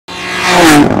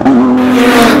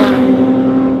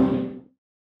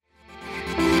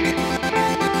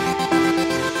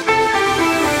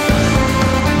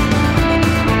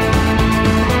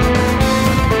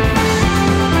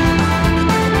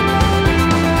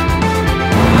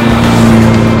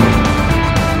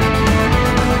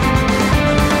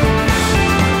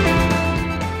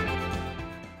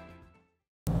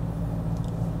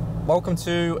welcome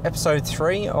to episode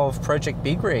 3 of Project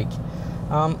BigRig.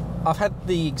 I've had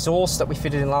the exhaust that we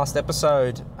fitted in last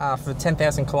episode for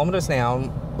 10,000 kilometers now,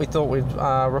 and we thought we'd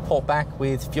report back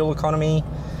with fuel economy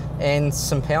and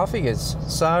some power figures.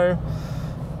 So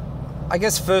I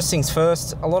guess first things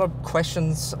first, a lot of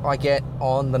questions I get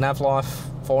on the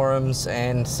NavLife forums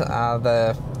and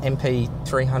the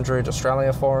MP300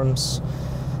 Australia forums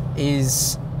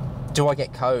is, do I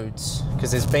get codes?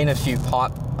 Because there's been a few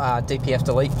pipe DPF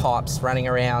delete pipes running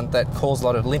around that cause a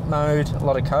lot of limp mode, a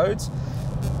lot of codes.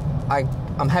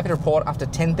 I'm happy to report after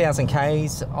 10,000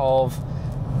 Ks of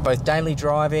both daily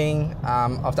driving,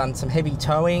 I've done some heavy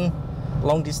towing,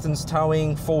 long distance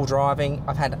towing, full driving,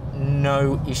 I've had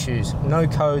no issues, no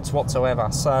codes whatsoever.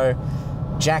 So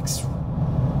Jack's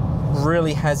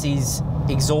really has his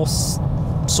exhaust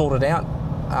sorted out,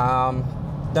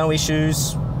 no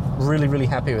issues, really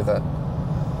happy with it.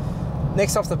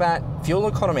 Next off the bat, fuel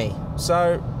economy.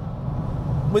 So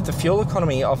with the fuel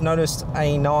economy, I've noticed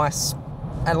a nice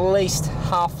at least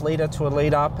half litre to a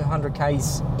litre per 100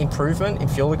 Ks improvement in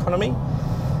fuel economy,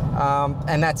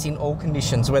 and that's in all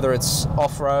conditions, whether it's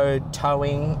off-road,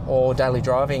 towing or daily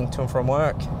driving to and from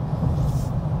work.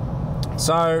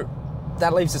 So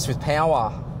that leaves us with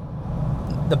power.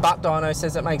 The butt dyno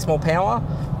says it makes more power,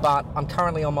 but I'm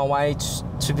currently on my way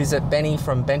to visit Benny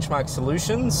from Benchmark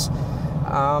Solutions,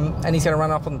 and he's going to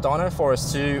run up on the dyno for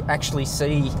us to actually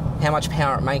see how much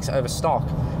power it makes over stock.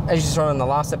 As you saw in the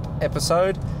last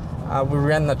episode, we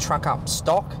ran the truck up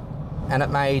stock and it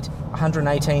made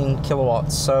 118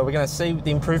 kilowatts. So we're going to see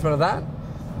the improvement of that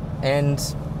and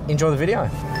enjoy the video.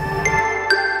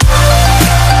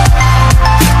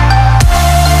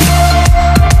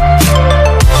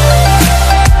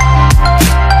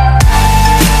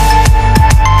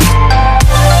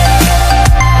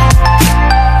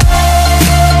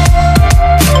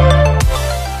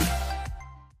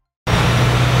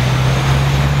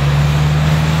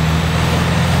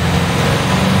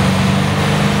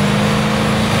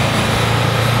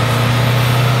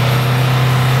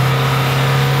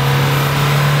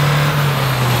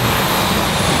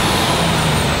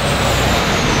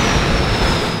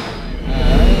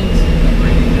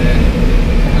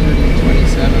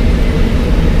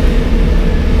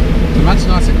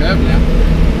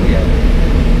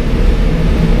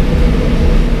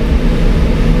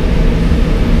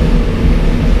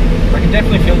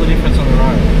 Definitely feel the difference on the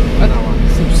road.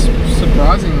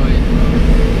 Surprisingly,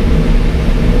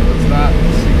 what's that?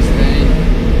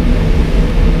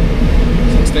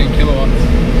 16 kilowatts.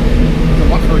 That's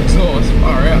a lot for exhaust.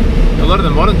 Far out. A lot of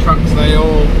the modern trucks, they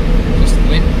all just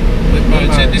limp mode.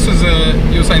 So this is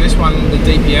you were saying this one, the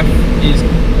DPF is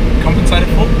compensated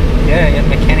for? Yeah,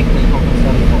 mechanically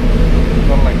compensated for,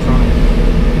 not electronic.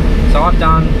 So I've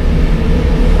done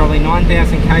probably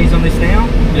 9,000 Ks on this now.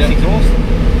 This exhaust.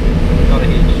 Not a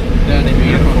hitch. Yeah, it's been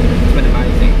beautiful. It's been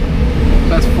amazing.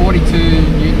 So that's 42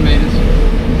 Newton meters.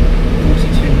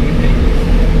 42 Newton meters.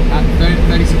 At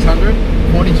 3600,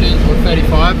 42 or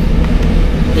 35.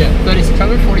 Yeah,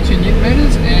 3600, 42 Newton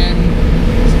meters and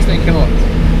 16 kilowatts.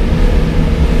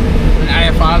 And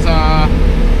AFRs are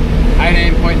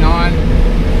 18.9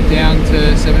 down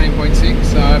to 17.6,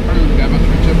 so probably wouldn't go much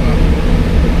richer, but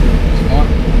it's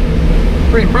fine.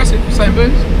 Pretty impressive, same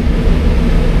boost.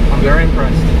 I'm very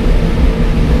impressed.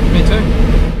 Me too.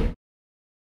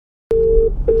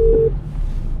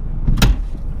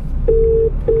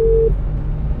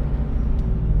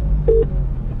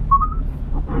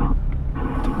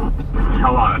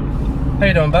 Hello. How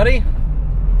you doing, buddy?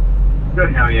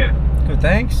 Good, how are you? Good,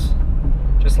 thanks.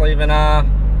 Just leaving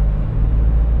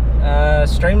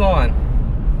Streamline,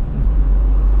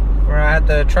 where I had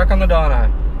the truck on the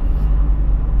dyno.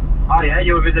 Oh yeah,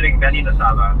 you were visiting Benny the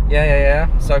Savo. Yeah.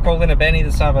 So I called in a Benny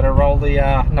the Savo to roll the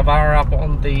Navara up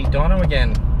on the dyno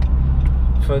again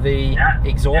for the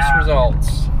exhaust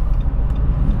results.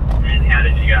 And how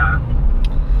did you go?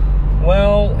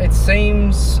 Well, it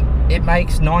seems it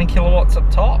makes 9 kilowatts up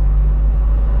top.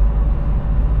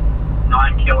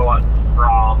 9 kilowatts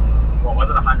from, what was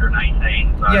it,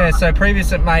 118? So Yeah, so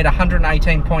previous it made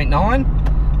 118.9.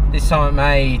 This time it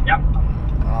made, it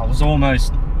was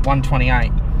almost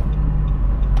 128.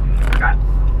 Okay.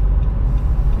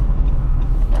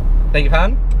 Beg your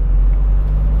pardon?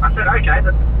 I said, okay,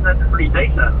 that's pretty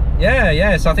decent.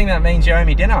 Yeah, so I think that means you owe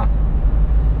me dinner.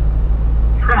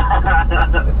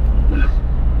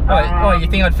 What, you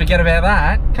think I'd forget about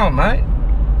that? Come on, mate.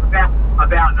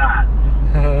 About that.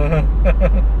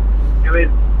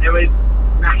 It was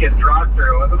Macca's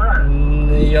drive-thru,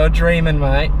 wasn't it? You're dreaming,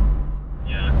 mate.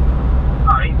 Yeah.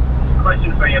 Alright,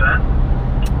 question for you then.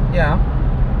 Yeah.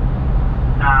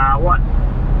 What's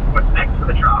next for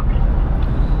the truck?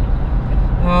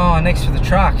 Oh, next for the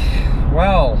truck.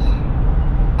 Well,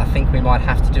 I think we might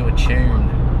have to do a tune.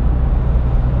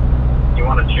 You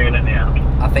want to tune it now?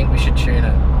 I think we should tune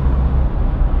it.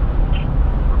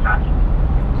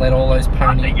 Okay. Let all those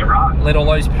I think you're right. let all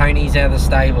those ponies out of the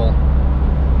stable.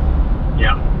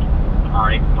 Yeah.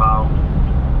 Alright, well,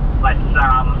 let's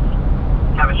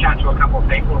have a chat to a couple of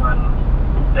people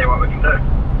and see what we can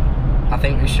do. I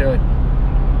think we should.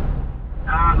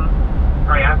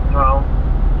 Right, well,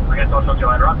 I guess I'll talk to you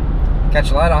later on.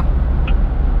 Catch you later.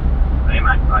 See you,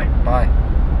 mate. Bye.